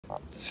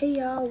Hey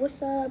y'all,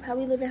 what's up? How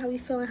we living? How we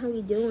feeling? How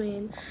we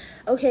doing?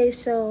 Okay,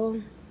 so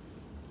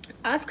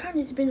I've kind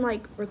of just been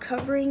like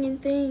recovering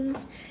and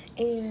things,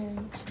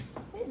 and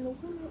what in the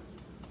world?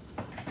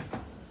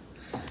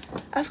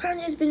 I've kind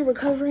of just been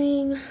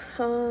recovering,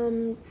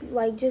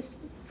 like just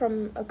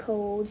from a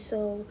cold.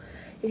 So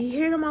if you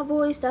hear it in my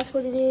voice, that's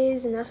what it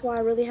is, and that's why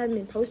I really haven't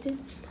been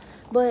posting.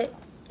 But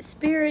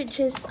I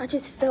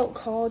just felt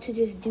called to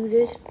just do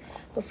this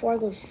before I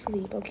go to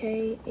sleep.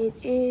 Okay, it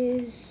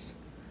is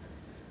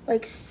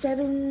like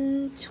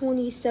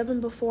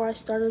 7:27 before I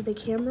started the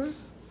camera.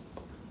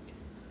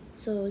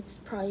 So it's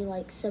probably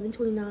like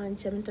 7:29,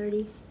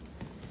 7:30.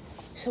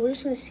 So we're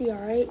just gonna see, all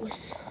right,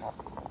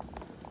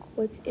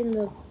 what's in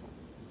the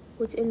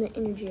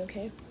energy,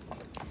 okay?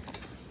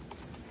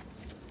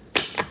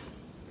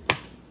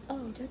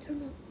 Oh, did I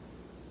turn up?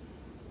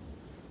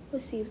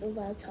 Let's see if the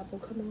laptop will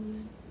come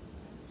on.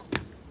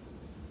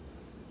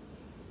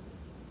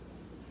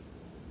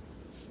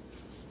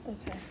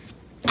 Okay.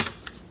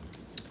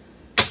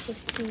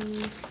 Let's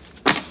see.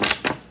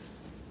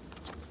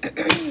 I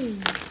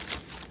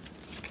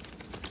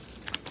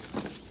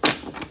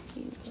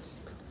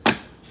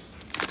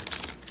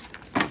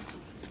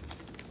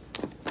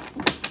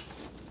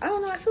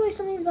don't know. I feel like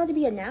something's about to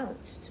be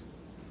announced.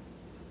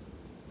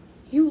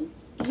 You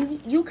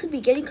could be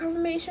getting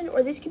confirmation,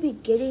 or this could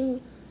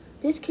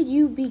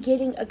you be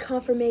getting a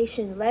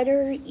confirmation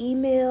letter,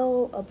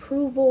 email,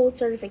 approval,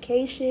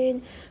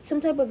 certification, some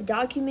type of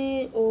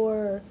document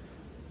or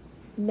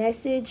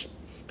message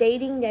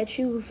stating that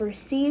you've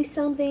received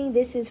something.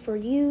 This is for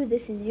you,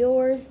 this is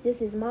yours,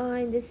 this is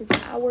mine, this is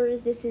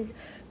ours, this is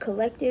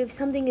collective.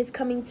 Something is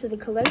coming to the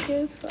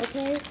collective,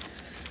 okay?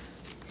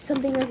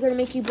 Something that's gonna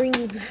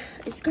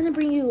it's gonna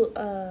bring you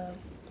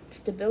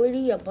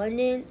stability,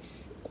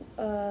 abundance.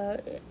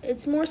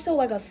 It's more so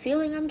like a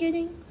feeling I'm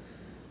getting.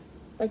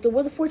 Like the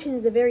Wheel of Fortune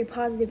is a very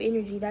positive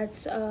energy.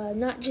 That's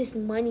not just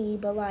money,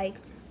 but like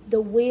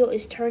the wheel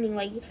is turning.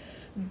 Like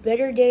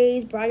better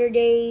days, brighter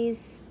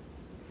days,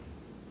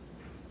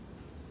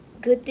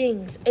 good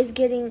things. It's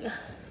getting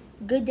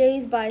Good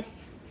Days by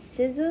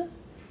SZA.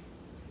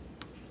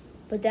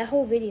 But that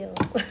whole video,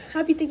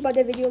 how do you think about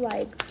that video?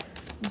 Like,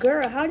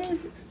 girl,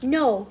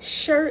 no,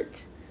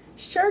 Shirt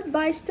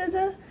by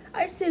SZA.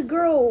 I said,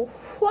 girl,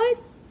 what?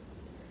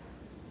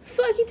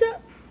 Fuck you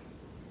up.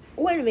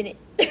 Wait a minute.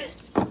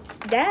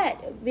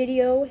 That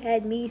video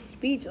had me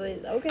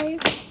speechless, okay?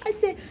 I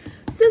said,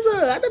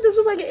 SZA, I thought this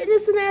was like an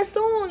innocent ass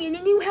song, and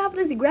then you have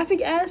this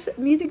graphic ass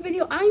music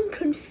video. I'm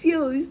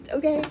confused,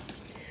 okay?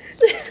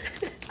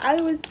 I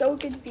was so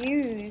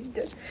confused.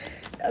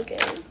 Okay.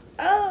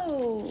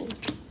 Oh,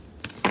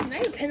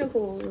 Knight of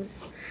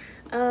Pentacles.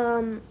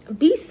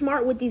 Be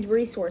smart with these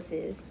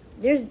resources.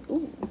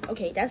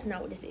 Okay, that's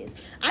not what this is.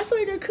 I feel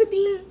like there could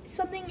be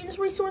something in this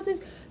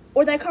resources,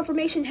 or that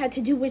confirmation had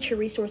to do with your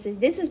resources.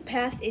 This is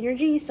past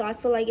energy, so I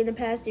feel like in the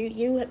past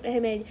you have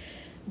had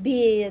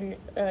being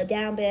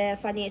down bad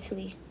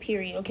financially,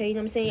 period. Okay, you know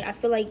what I'm saying? I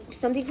feel like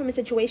something from a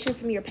situation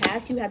from your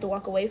past you had to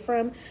walk away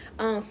from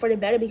for the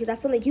better, because I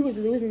feel like you was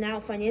losing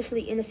out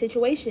financially in a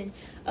situation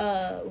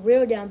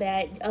real down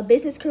bad. A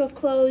business could have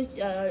closed,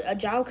 a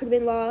job could have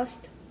been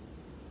lost,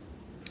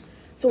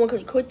 someone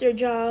could quit their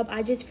job.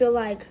 I just feel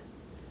like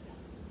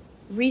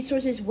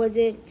resources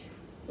wasn't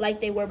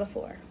like they were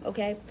before,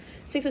 okay?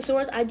 Six of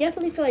Swords, I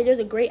definitely feel like there's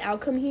a great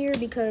outcome here,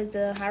 because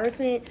the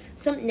Hierophant,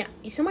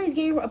 somebody's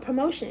getting a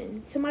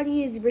promotion.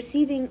 Somebody is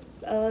receiving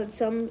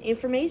some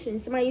information.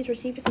 Somebody is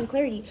receiving some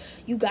clarity.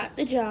 You got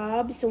the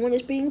job. Someone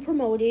is being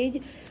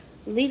promoted.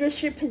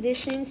 Leadership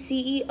position,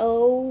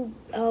 CEO.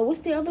 What's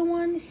the other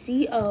one?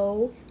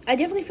 CO. I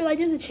definitely feel like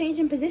there's a change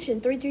in position,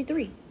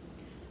 333.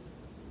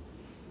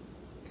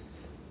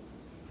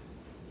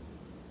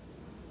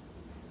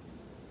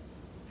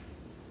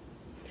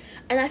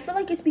 And I feel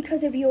like it's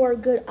because of your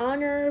good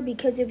honor,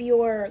 because of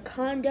your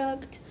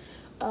conduct.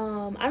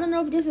 I don't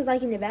know if this is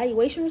like an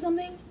evaluation or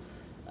something.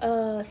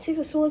 Six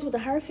of Swords with the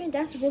Hierophant,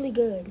 that's really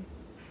good.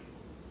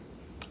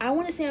 I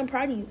want to say I'm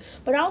proud of you.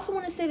 But I also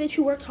want to say that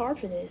you worked hard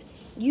for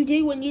this. You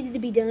did what needed to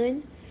be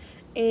done.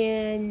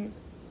 And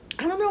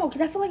I don't know, because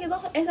I feel like it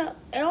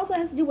also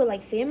has to do with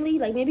like family.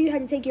 Like maybe you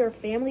had to take your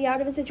family out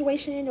of a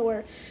situation,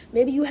 or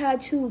maybe you had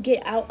to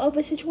get out of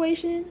a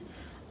situation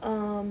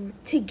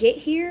to get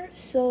here.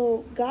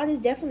 So God is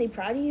definitely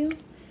proud of you.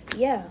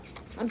 Yeah,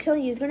 I'm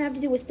telling you, it's gonna have to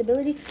do with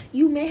stability.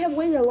 You may have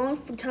waited a long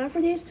time for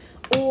this,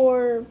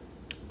 or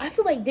I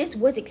feel like this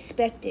was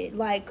expected.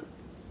 Like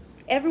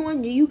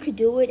everyone knew you could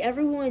do it.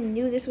 Everyone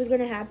knew this was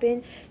gonna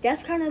happen.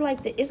 That's kind of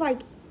like it's like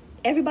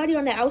everybody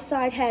on the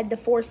outside had the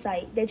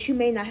foresight that you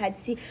may not had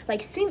seen.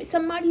 Like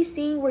somebody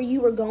seeing where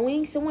you were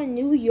going. Someone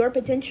knew your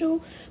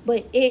potential,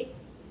 but it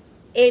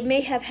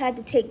may have had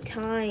to take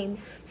time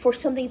for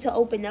something to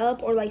open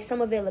up, or like some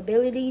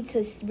availability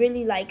to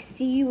really like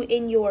see you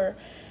in your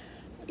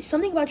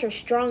something about your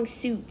strong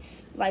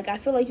suits. Like I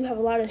feel like you have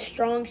a lot of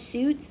strong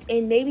suits,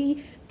 and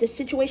maybe the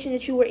situation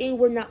that you were in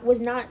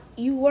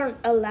you weren't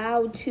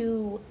allowed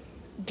to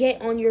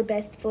get on your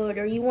best foot,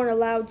 or you weren't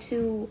allowed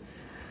to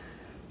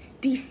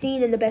be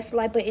seen in the best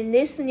light. But in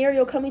this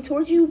scenario coming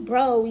towards you,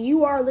 bro,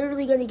 you are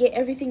literally going to get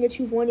everything that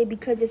you've wanted,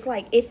 because it's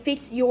like, it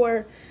fits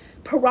your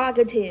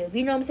prerogative.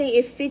 You know what I'm saying?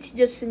 It fits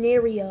your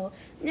scenario.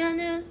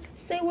 No,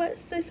 say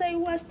what's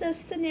the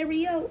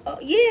scenario? Oh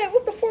yeah,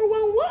 what's the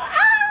 411?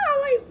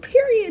 Like,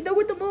 period. Though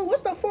with the moon,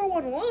 what's the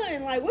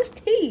 411? Like, what's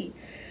T?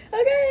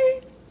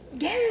 Okay,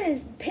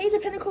 yes, Page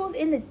of Pentacles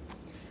in the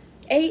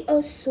Eight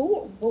of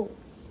Swords. Whoa,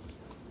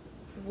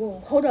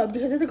 hold up,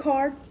 because there's a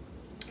card.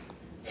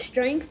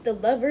 Strength, the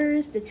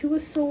Lovers, the Two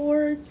of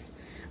Swords.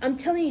 I'm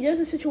telling you, there's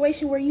a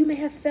situation where you may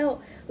have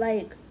felt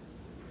like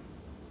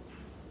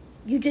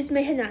you just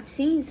may have not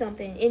seen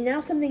something, and now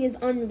something is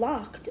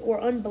unlocked or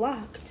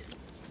unblocked.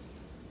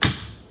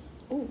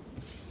 Ooh.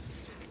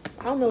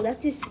 I don't know,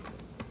 that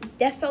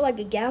felt like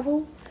a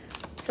gavel.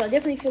 So I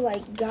definitely feel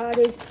like God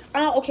is...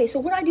 okay, so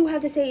what I do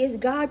have to say is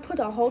God put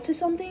a halt to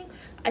something.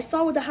 I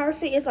saw with the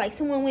Hierophant, it's like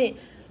someone went...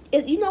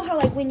 you know how,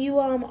 like, when you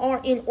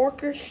are in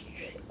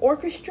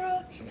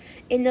orchestra,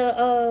 and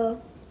the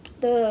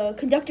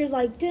conductor's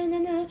like,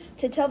 dun-dun-dun,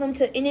 to tell them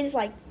to... And then it's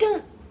like,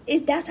 dun!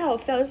 That's how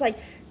it felt. It's like,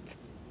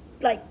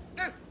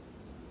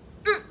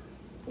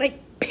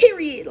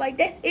 period. Like,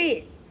 that's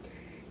it.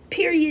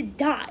 Period,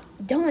 dot.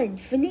 Done.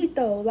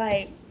 Finito.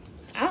 Like,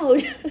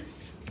 out.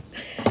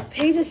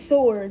 Page of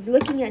Swords.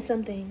 Looking at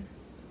something.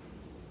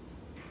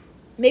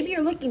 Maybe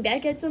you're looking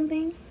back at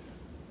something.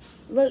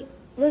 Look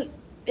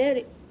at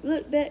it.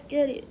 Look back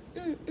at it.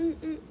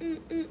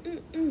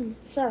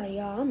 Sorry,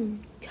 y'all.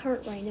 I'm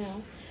turned right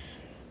now.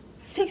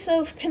 Six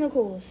of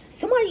Pentacles.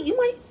 Somebody, you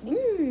might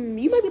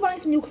be buying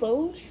some new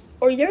clothes.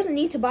 Or there's a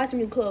need to buy some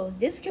new clothes.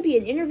 This could be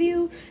an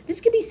interview. This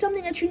could be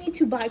something that you need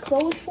to buy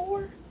clothes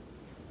for.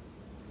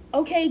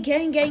 Okay,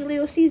 gang,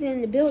 Leo season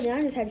in the building.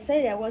 I just had to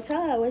say that. What's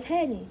up? What's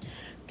happening?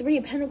 Three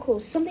of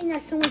Pentacles. Something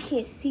that someone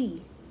can't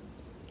see.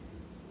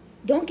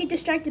 Don't get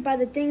distracted by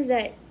the things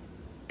that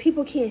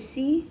people can't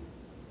see.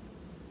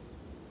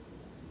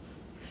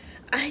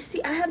 I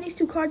have these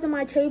two cards on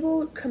my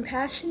table.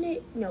 Compassion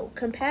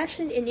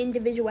and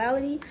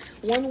individuality.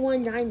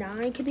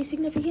 1199 could be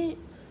significant.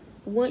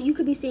 You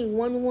could be seeing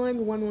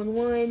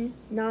 11111,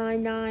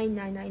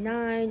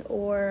 99999,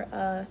 or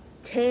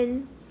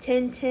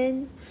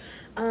 101010.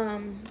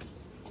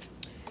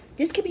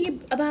 This could be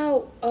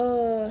about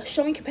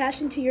showing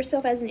compassion to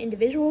yourself as an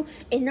individual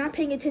and not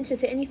paying attention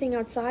to anything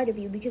outside of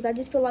you, because I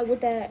just feel like with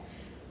the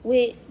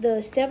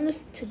Seven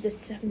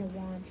of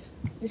Wands,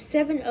 the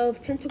Seven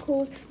of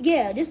Pentacles,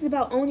 yeah, this is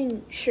about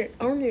ownership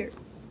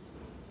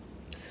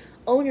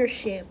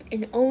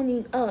and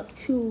owning up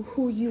to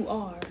who you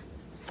are.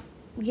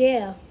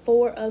 Yeah,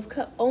 Four of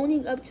Cups,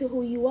 owning up to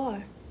who you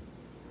are.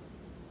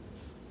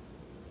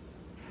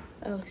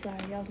 Oh, sorry,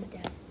 that was my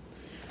dad.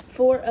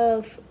 Four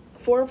of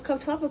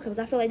Cups, Five of Cups.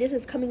 I feel like this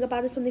is coming up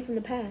out of something from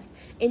the past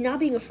and not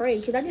being afraid,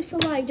 because I just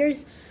feel like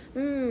there's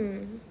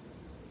there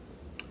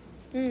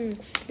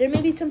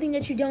may be something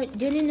that you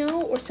didn't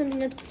know, or something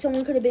that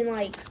someone could have been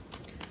like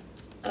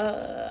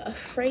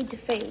afraid to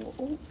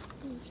fail.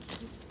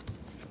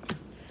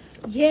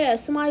 Yeah,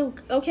 somebody.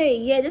 Okay,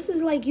 yeah, this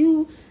is like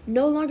you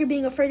no longer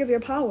being afraid of your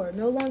power.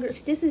 No longer.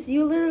 This is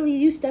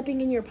you stepping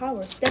in your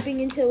power,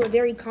 stepping into a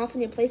very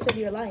confident place of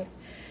your life.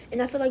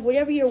 And I feel like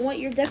whatever you want,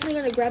 you're definitely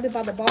going to grab it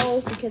by the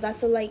balls, because I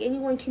feel like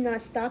anyone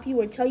cannot stop you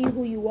or tell you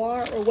who you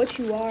are or what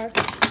you are,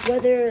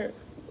 whether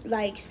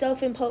like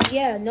self-imposed.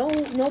 Yeah,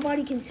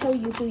 nobody can tell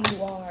you who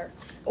you are,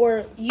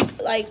 or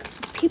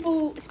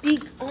people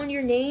speak on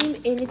your name,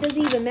 and it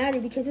doesn't even matter,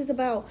 because it's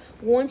about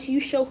once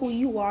you show who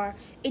you are,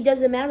 it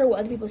doesn't matter what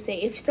other people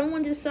say. If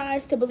someone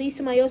decides to believe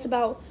somebody else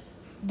about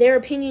their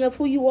opinion of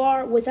who you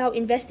are without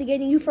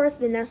investigating you first,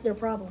 then that's their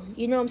problem.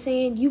 You know what I'm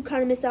saying? You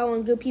kind of miss out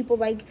on good people,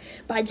 like,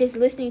 by just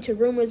listening to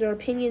rumors or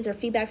opinions or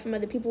feedback from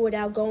other people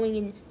without going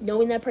and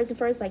knowing that person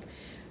first. Like,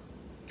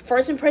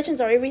 first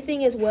impressions are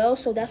everything as well,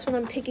 so that's what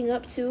I'm picking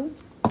up too.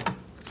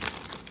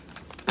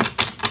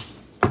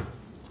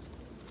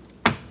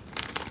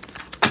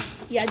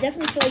 Yeah, I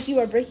definitely feel like you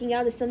are breaking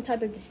out of some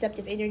type of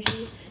deceptive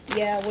energy.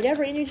 Yeah,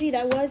 whatever energy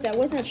that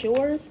wasn't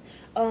yours.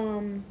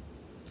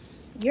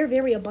 You're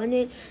very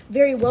abundant,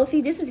 very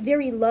wealthy. This is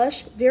very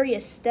lush, very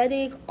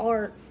aesthetic,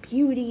 art,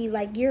 beauty.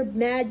 Like, you're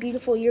mad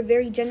beautiful. You're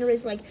very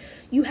generous. Like,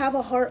 you have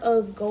a heart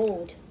of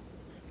gold.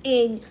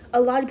 And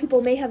a lot of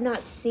people may have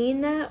not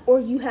seen that, or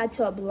you had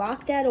to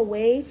block that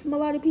away from a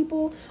lot of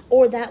people,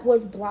 or that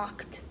was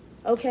blocked,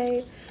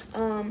 okay?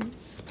 Or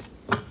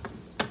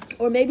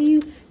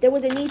maybe there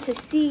was a need to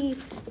see,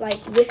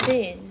 like,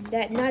 within.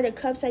 That Knight of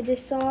Cups I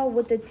just saw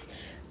with the...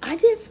 I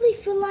definitely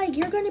feel like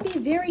you're going to be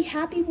very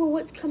happy with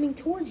what's coming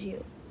towards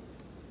you.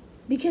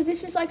 Because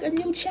it's just like a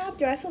new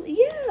chapter. I feel,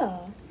 yeah.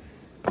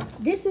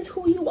 This is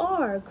who you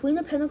are. Queen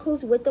of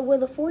Pentacles with the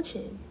Wheel of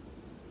Fortune.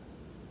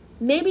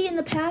 Maybe in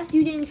the past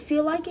you didn't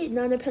feel like it.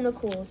 Nine of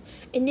Pentacles.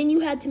 And then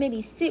you had to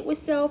maybe sit with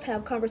self,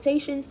 have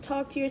conversations,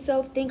 talk to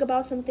yourself, think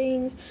about some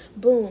things.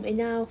 Boom. And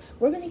now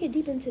we're going to get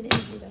deep into the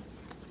energy, though.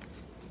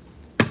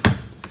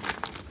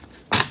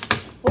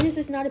 What is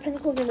this Nine of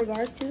Pentacles in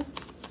regards to?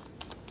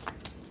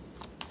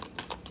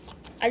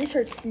 I just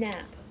heard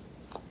snap.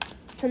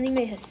 something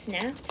may have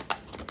snapped.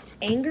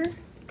 Anger,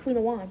 Queen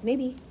of Wands,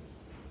 maybe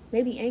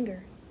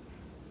anger.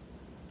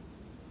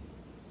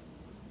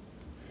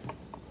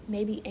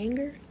 Maybe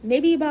anger.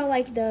 Maybe about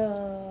like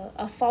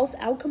a false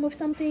outcome of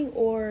something,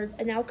 or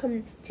an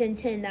outcome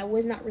 10-10 that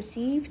was not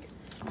received.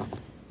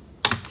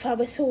 Five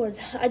of Swords.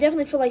 I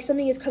definitely feel like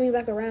something is coming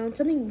back around.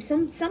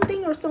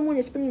 Something or someone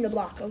is spinning the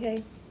block,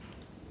 okay?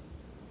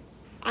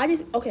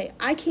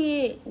 I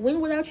can't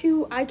win without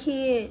you. I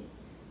can't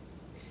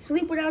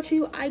sleep without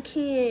you. I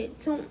can't,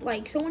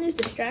 someone is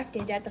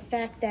distracted at the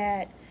fact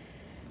that,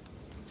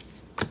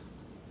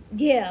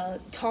 yeah,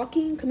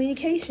 talking,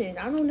 communication,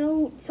 I don't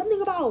know,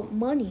 something about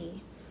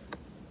money.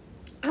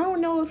 I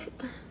don't know if,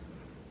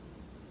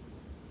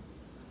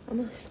 I'm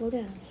gonna slow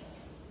down.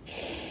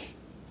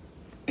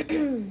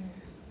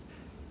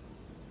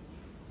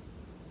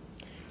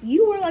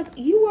 You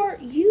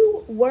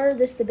were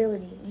the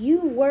stability. You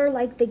were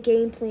like the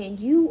game plan.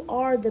 You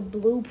are the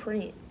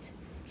blueprint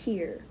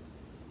here.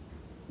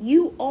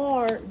 You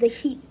are the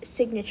heat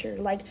signature.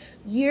 Like,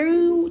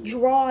 you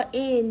draw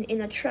in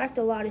and attract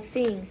a lot of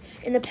things.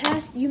 In the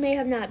past, you may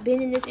have not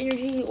been in this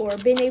energy or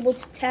been able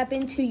to tap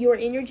into your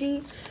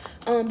energy,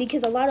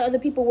 because a lot of other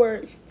people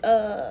were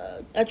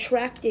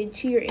attracted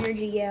to your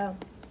energy, yeah.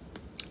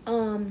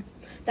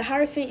 The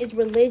Hierophant is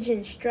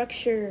religion,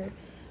 structure,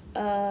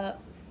 the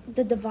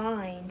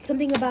divine.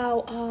 Something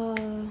about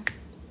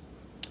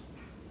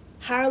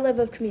higher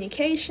level of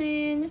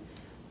communication.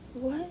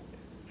 What?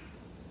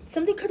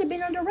 Something could have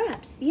been under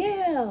wraps.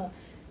 Yeah.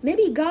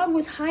 Maybe God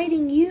was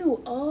hiding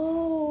you.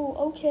 Oh,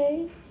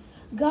 okay.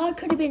 God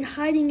could have been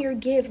hiding your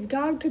gifts.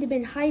 God could have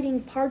been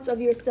hiding parts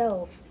of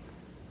yourself.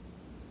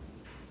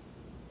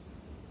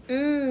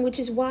 Which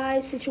is why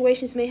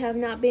situations may have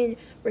not been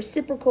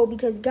reciprocal,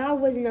 because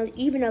God wasn't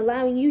even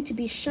allowing you to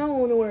be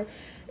shown. Or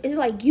it's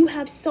like you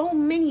have so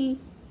many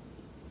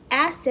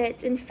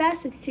assets and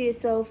facets to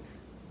yourself,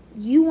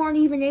 you weren't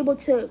even able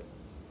to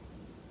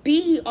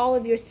be all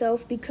of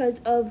yourself because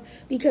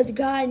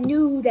God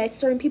knew that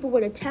certain people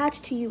would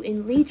attach to you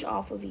and leech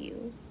off of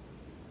you.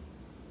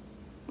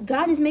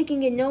 God is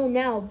making it known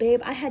now, babe,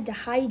 I had to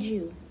hide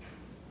you.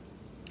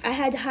 I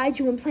had to hide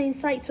you in plain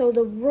sight so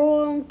the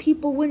wrong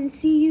people wouldn't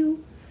see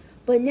you.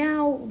 But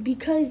now,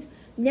 because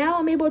now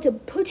I'm able to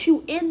put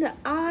you in the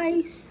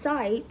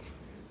eyesight,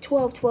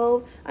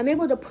 12-12, I'm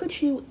able to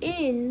put you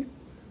in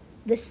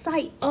the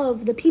sight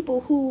of the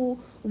people who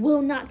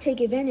will not take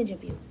advantage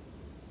of you.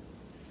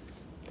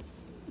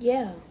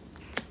 Yeah.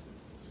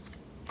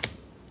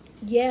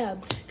 Yeah,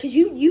 because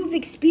you've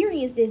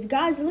experienced this.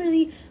 God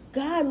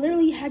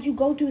literally had you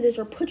go through this,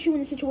 or put you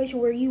in a situation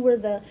where you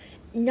were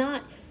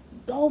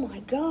oh my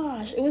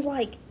gosh, it was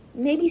like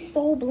maybe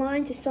so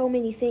blind to so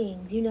many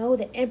things, you know,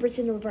 the Empress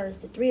in reverse,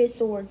 the Three of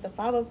Swords, the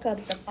Five of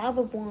Cups, the Five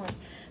of Wands,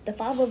 the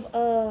Five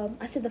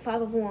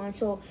of Wands.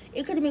 So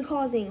it could have been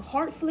causing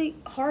heart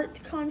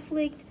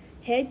conflict,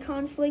 head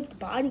conflict,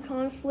 body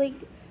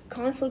conflict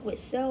with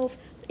self.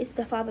 It's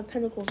the Five of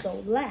Pentacles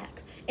though,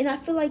 lack. And I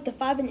feel like the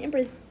Five and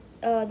Empress,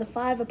 the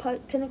Five of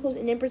Pentacles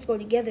and Empress go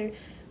together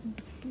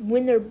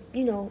when they're,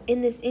 you know,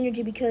 in this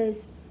energy,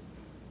 because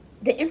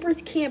the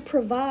Empress can't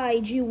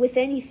provide you with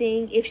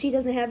anything if she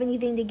doesn't have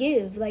anything to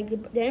give. Like,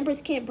 the Empress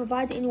can't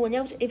provide to anyone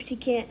else if she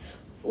can't,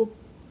 well,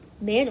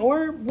 man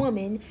or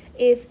woman,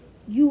 if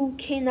you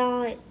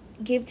cannot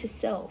give to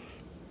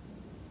self.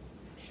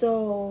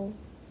 So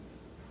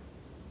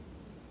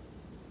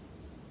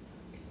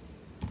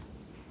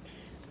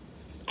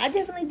I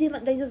definitely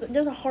did.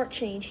 There's a heart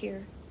change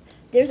here.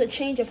 There's a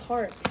change of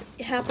heart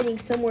happening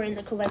somewhere in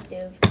the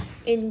collective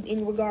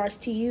in regards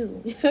to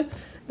you.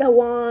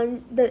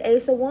 The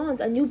Ace of Wands,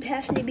 a new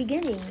passionate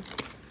beginning.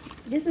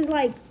 This is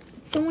like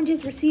someone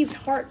just received a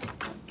heart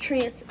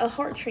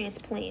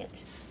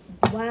transplant.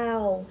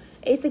 Wow.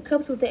 Ace of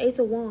Cups with the Ace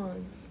of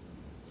Wands.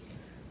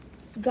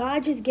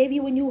 God just gave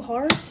you a new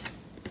heart.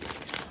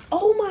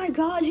 Oh my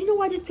God, you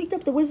know, I just picked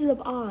up the Wizard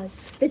of Oz.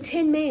 The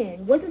Tin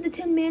Man. Wasn't the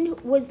Tin Man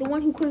was the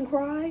one who couldn't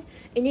cry?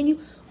 And then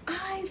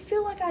I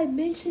feel like I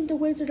mentioned the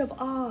Wizard of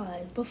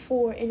Oz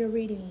before in a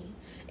reading.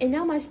 And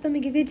now my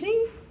stomach is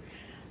itching.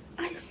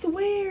 I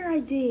swear I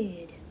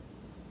did.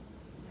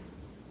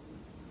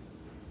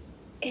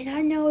 And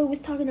I know it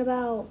was talking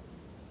about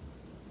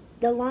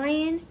the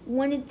lion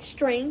wanted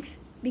strength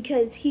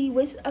because he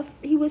was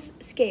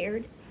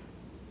scared.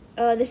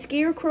 The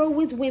Scarecrow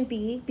was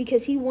wimpy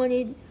because he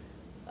wanted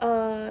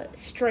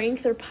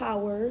strength or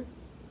power.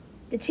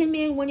 The Tin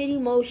Man wanted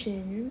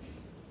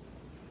emotions.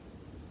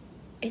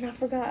 And I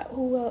forgot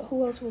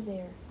who else was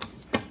there.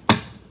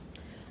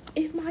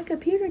 If my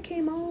computer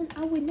came on,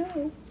 I would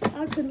know.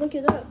 I could look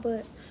it up,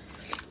 but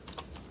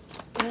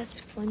that's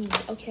funny.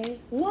 Okay,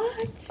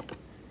 what?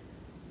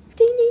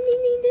 Ding ding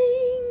ding ding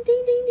ding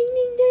ding ding ding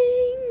ding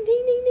ding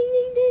ding ding ding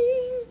ding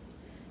ding.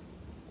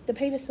 The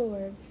Page of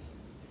Swords.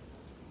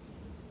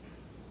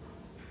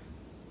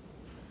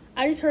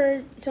 I just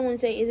heard someone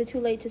say, "Is it too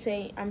late to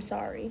say I'm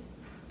sorry?"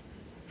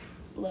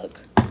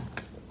 Look,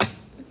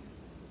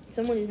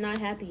 someone is not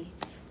happy.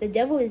 The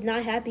devil is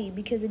not happy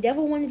because the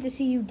devil wanted to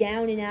see you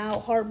down and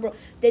out, heartbroken.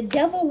 The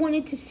devil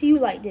wanted to see you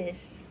like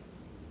this.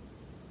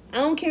 I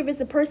don't care if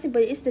it's a person,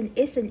 but it's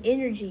an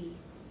energy.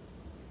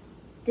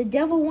 The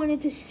devil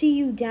wanted to see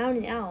you down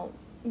and out.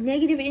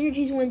 Negative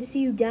energies wanted to see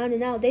you down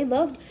and out. They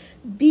loved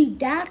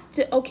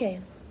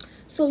okay.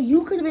 So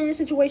you could have been in a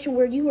situation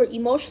where you were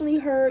emotionally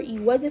hurt,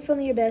 you wasn't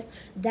feeling your best.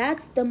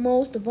 That's the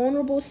most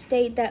vulnerable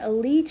state that a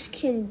leech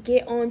can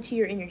get onto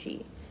your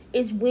energy,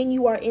 is when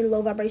you are in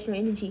low vibrational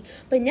energy.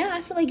 But now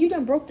I feel like you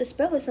done broke the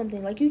spell or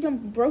something. Like you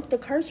done broke the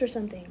curse or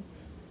something.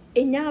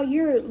 And now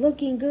you're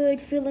looking good,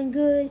 feeling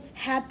good,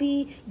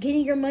 happy,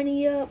 getting your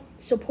money up,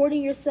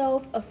 supporting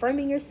yourself,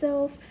 affirming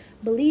yourself,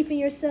 believe in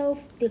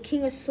yourself. The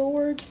King of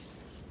Swords.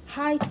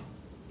 High,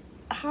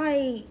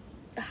 I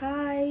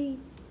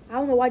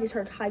don't know why I just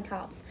heard high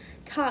tops.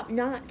 Top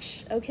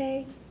notch,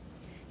 okay?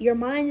 Your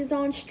mind is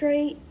on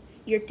straight.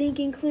 You're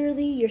thinking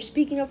clearly. You're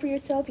speaking up for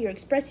yourself. You're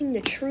expressing the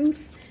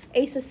truth.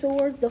 Ace of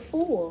Swords, the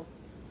Fool.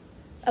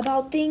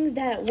 About things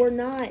that were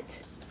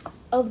not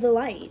of the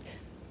light.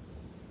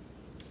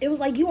 It was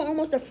like you were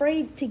almost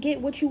afraid to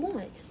get what you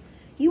want.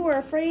 You were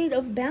afraid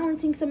of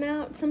balancing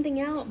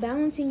something out,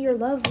 balancing your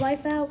love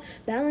life out,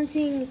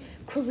 balancing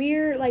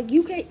career. Like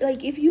you can,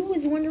 like if you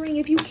was wondering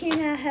if you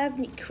can't have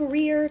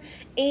career,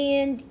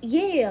 and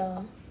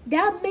yeah,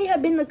 that may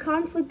have been the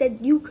conflict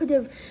that you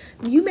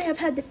may have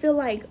had to feel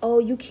like, oh,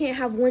 you can't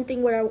have one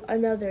thing without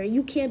another.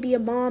 You can't be a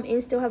mom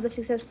and still have a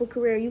successful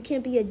career. You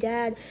can't be a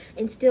dad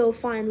and still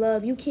find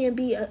love. You can't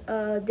be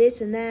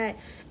this and that.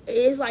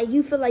 It's like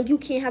you feel like you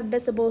can't have the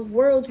best of both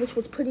worlds, which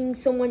was putting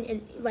someone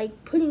in,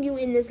 like putting you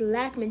in this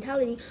lack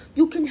mentality.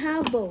 You can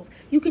have both.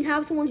 You can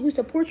have someone who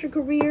supports your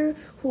career,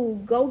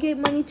 who go get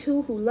money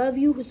to, who love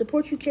you, who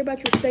supports you, care about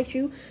you, respect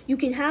you. You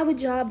can have a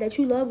job that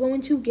you love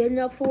going to, getting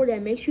up for,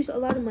 that makes you a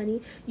lot of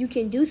money. You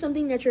can do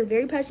something that you're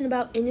very passionate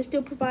about and it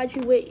still provides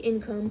you with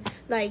income.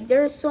 Like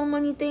there are so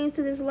many things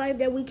to this life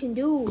that we can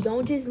do.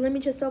 Don't just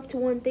limit yourself to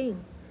one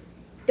thing.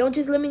 Don't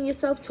just limit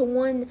yourself to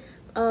one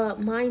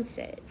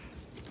mindset.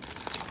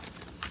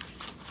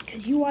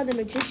 Because you are the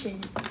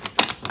magician.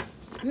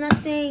 I'm not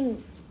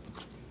saying,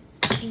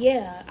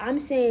 yeah, I'm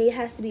saying it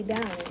has to be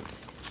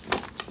balanced.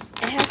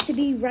 It has to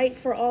be right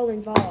for all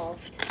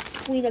involved.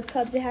 Queen of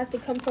Cups, it has to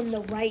come from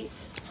the right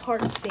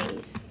heart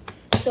space.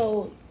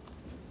 So,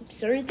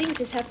 certain things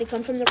just have to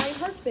come from the right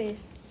heart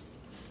space.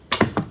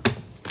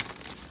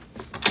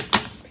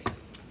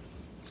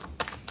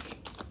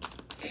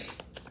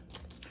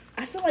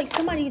 I feel like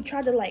somebody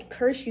tried to like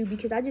curse you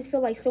because I just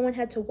feel like someone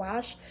had to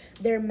wash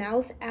their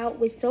mouth out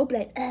with soap,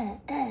 like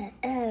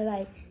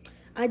like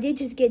I did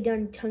just get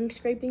done tongue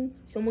scraping.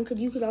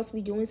 You could also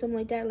be doing something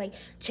like that, like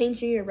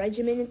changing your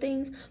regimen and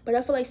things. But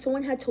I feel like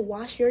someone had to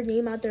wash your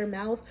name out their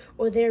mouth,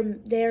 or they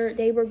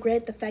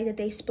regret the fact that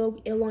they spoke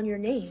ill on your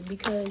name.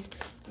 Because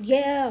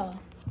yeah,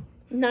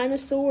 Nine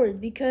of Swords,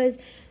 because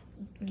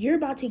you're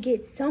about to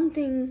get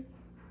something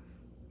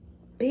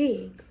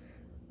big.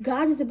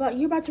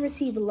 You're about to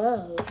receive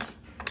love.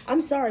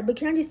 I'm sorry, but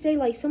can I just say,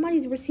 like,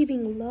 somebody's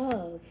receiving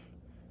love.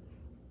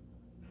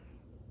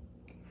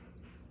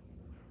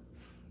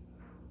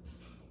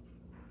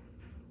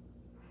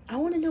 I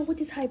want to know what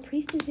this High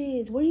Priestess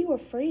is. What are you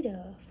afraid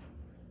of?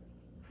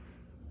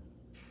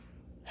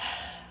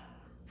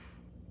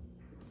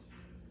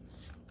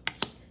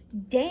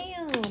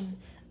 Damn.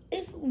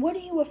 What are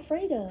you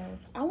afraid of?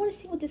 I want to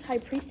see what this High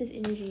Priestess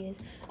energy is.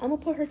 I'm going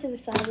to put her to the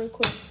side real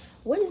quick.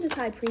 What is this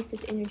High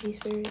Priestess energy,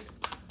 Spirit?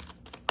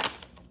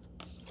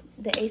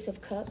 The Ace of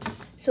Cups.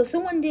 So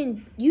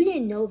you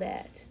didn't know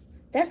that.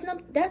 That's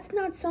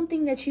not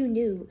something that you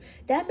knew.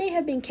 That may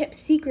have been kept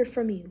secret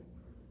from you.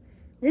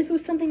 This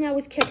was something that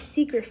was kept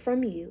secret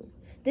from you.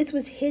 This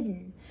was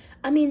hidden.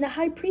 I mean, the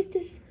High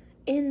Priestess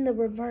in the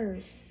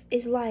reverse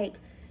is like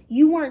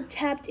you weren't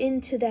tapped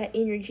into that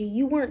energy.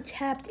 You weren't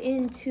tapped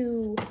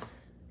into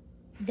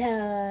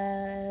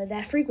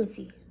that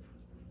frequency.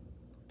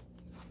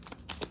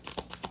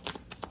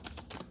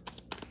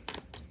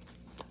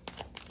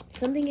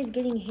 Something is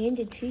getting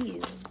handed to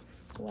you.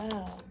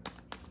 Wow.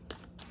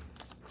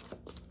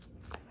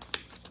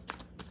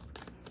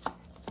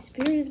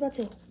 Spirit is about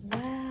to...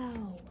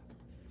 Wow.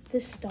 The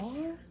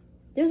Star?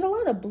 There's a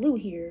lot of blue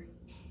here.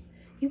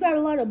 You got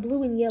a lot of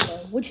blue and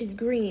yellow, which is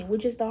green,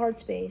 which is the heart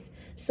space.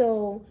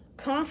 So,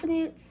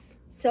 confidence,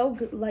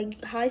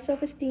 like high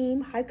self-esteem,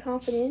 high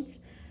confidence,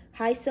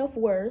 high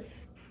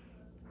self-worth.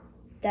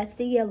 That's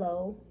the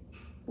yellow.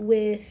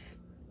 With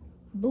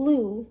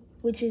blue,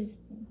 which is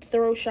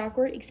throat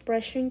chakra,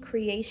 expression,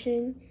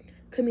 creation,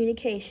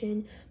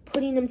 communication.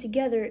 Putting them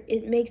together,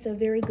 it makes a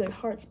very good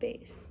heart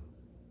space.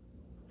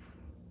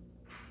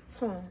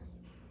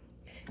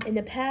 In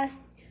the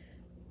past,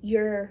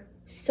 your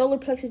solar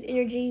plexus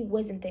energy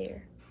wasn't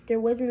there. There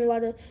wasn't a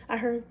lot of... I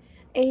heard,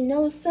 ain't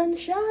no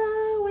sunshine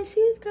when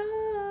she's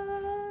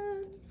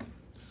gone.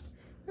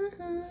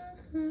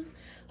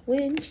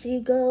 When she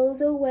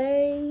goes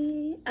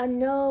away, I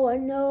know.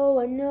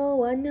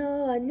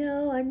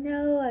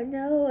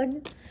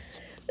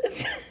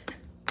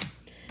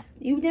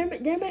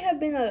 There may have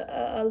been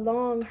a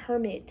long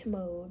hermit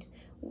mode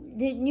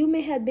You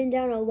may have been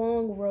down a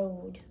long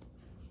road.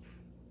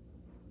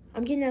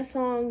 I'm getting that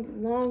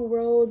song Long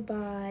Road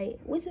by,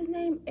 what's his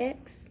name?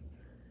 X?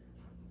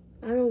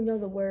 I don't know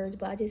the words,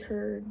 but I just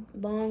heard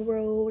Long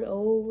Road,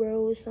 Old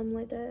Road, something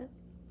like that.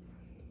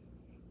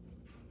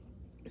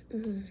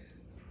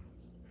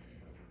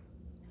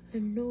 I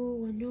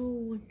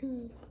know.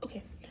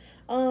 Okay.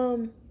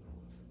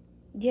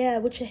 Yeah,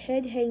 with your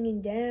head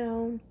hanging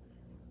down.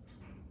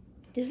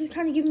 This is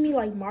kind of giving me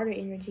like martyr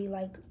energy,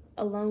 like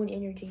alone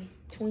energy,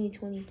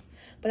 2020.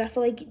 But I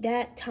feel like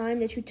that time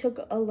that you took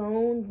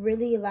alone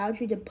really allowed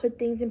you to put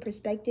things in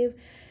perspective.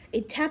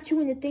 It tapped you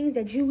into things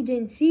that you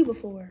didn't see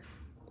before.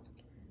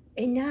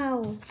 And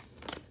now,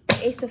 the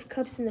Ace of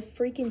Cups and the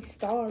freaking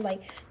Star.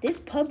 Like, this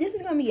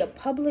is going to be a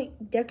public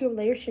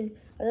declaration.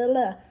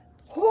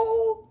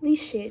 Holy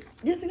shit.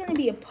 This is going to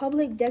be a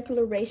public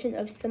declaration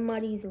of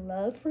somebody's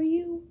love for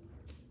you.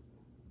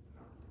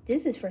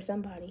 This is for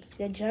somebody.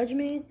 The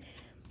Judgment.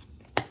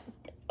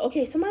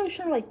 Okay, somebody was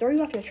trying to, like, throw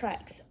you off your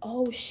tracks.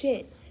 Oh,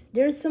 shit.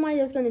 There's somebody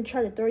that's going to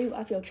try to throw you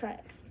off your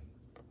tracks.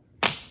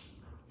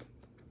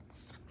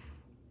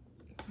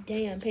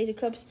 Damn, Page of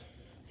Cups.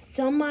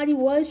 Somebody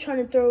was trying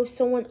to throw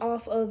someone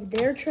off of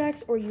their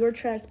tracks or your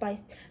tracks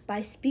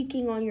by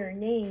speaking on your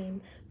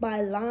name,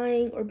 by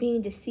lying or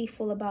being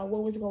deceitful about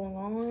what was going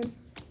on.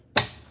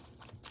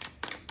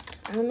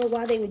 I don't know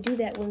why they would do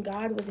that when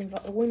God was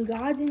involved.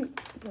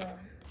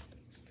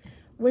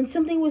 When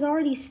something was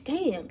already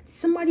stamped,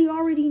 somebody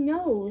already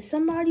knows,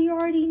 somebody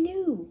already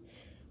knew.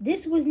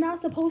 This was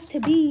not supposed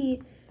to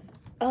be,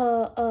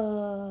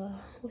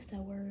 what's that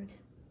word?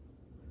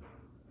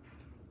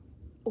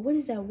 What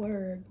is that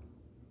word?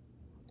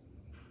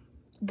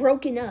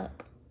 Broken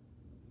up.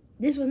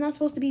 This was not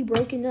supposed to be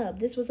broken up.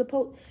 This was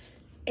supposed,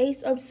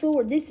 Ace of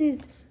Swords. This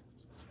is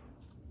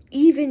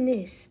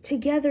evenness,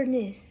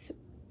 togetherness,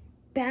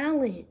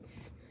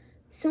 balance.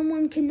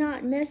 Someone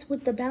cannot mess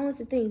with the balance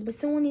of things, but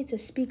someone needs to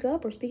speak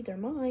up or speak their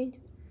mind.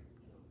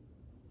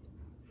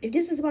 If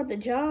this is about the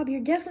job,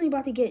 you're definitely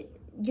about to get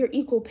your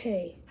equal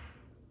pay.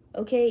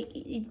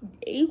 Okay?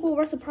 Equal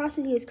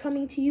reciprocity is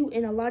coming to you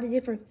in a lot of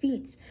different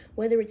feats,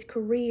 whether it's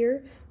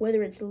career,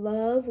 whether it's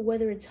love,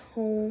 whether it's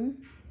home,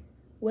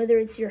 whether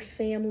it's your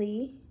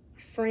family,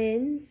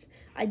 friends.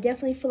 I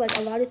definitely feel like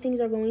a lot of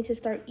things are going to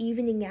start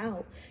evening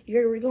out.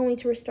 You're going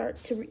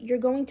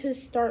to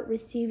start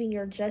receiving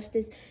your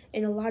justice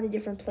in a lot of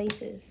different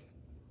places.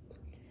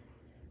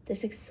 The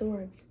Six of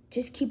Swords.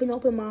 Just keep an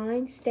open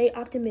mind. Stay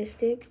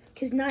optimistic,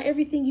 because not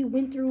everything you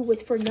went through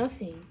was for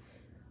nothing.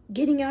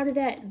 Getting out of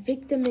that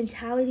victim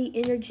mentality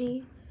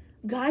energy.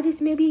 God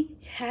just maybe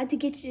had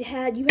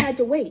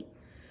to wait.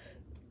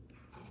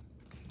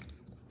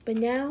 But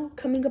now,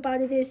 coming up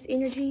out of this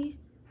energy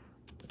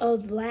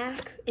of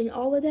lack and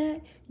all of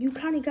that, you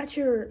kind of got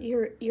your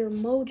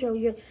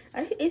mojo.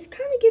 It's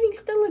kind of giving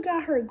Stella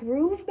got her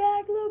groove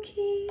back,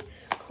 low-key.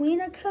 Queen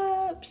of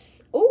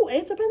Cups. Oh,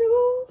 Ace of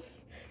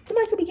Pentacles.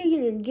 Somebody could be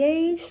getting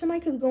engaged.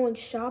 Somebody could be going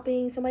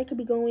shopping. Somebody could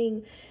be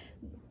going...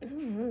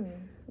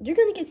 You're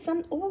going to get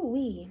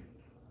something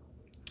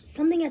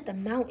at the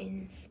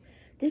mountains.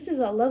 This is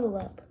a level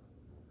up.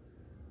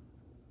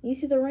 You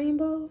see the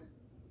rainbow?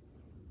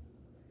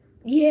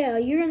 Yeah,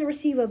 you're going to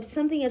receive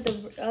something at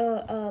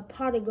the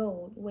pot of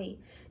gold. Wait,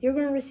 you're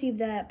going to receive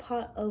that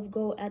pot of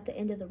gold at the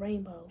end of the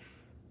rainbow.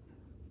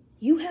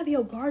 You have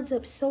your guards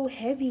up so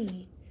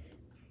heavy.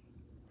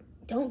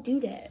 Don't do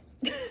that.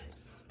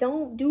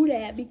 Don't do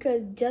that,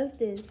 because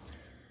justice.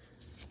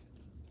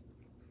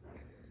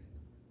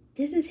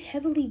 This is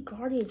heavily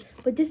guarded,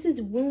 but this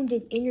is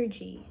wounded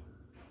energy.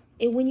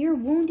 And when you're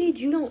wounded,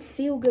 you don't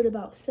feel good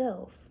about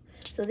self.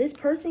 So this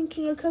person,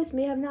 King of Cups,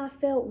 may have not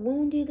felt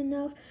wounded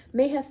enough,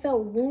 may have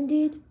felt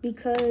wounded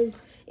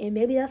because, and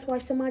maybe that's why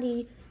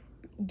somebody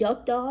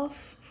ducked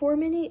off for a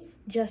minute.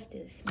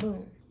 Justice,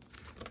 boom.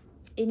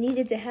 It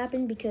needed to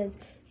happen because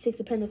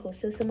Six of Pentacles,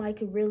 so somebody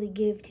could really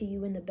give to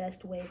you in the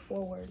best way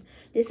forward.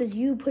 This is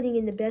you putting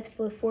in the best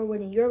foot forward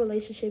in your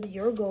relationships,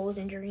 your goals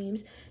and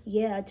dreams.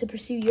 Yeah, to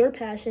pursue your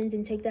passions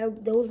and take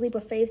those leap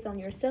of faith on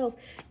yourself.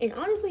 And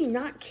honestly,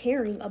 not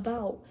caring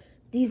about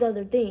these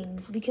other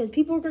things, because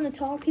people are going to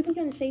talk, people are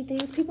going to say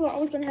things, people are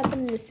always going to have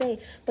something to say.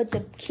 But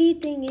the key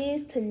thing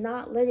is to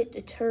not let it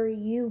deter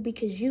you,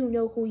 because you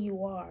know who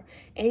you are.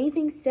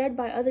 Anything said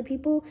by other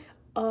people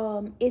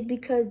is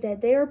because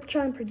that they're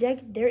trying to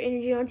project their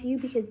energy onto you,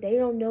 because they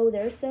don't know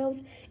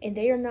themselves and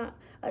they are not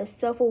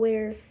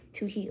self-aware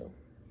to heal.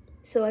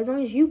 So as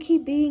long as you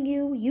keep being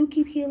you, you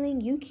keep healing,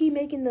 you keep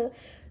making it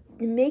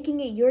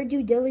your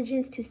due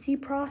diligence to see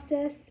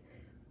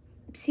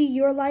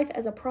your life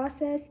as a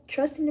process,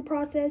 trusting the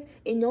process,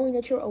 and knowing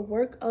that you're a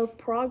work of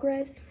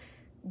progress,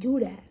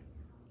 do that.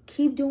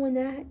 Keep doing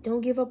that.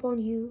 Don't give up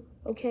on you,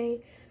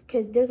 okay?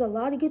 Because there's a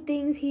lot of good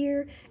things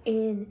here,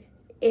 and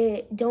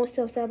don't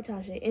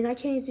self-sabotage it. And I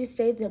can't just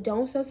say that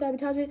don't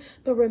self-sabotage it,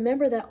 but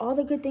remember that all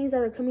the good things that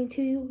are coming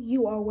to you,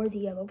 you are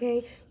worthy of,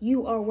 okay?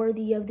 You are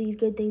worthy of these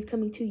good things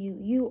coming to you.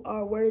 You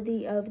are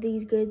worthy of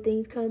these good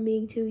things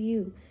coming to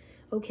you,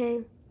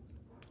 okay?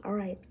 All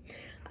right.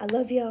 I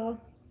love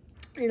y'all.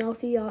 And I'll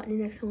see y'all in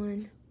the next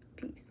one.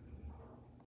 Peace.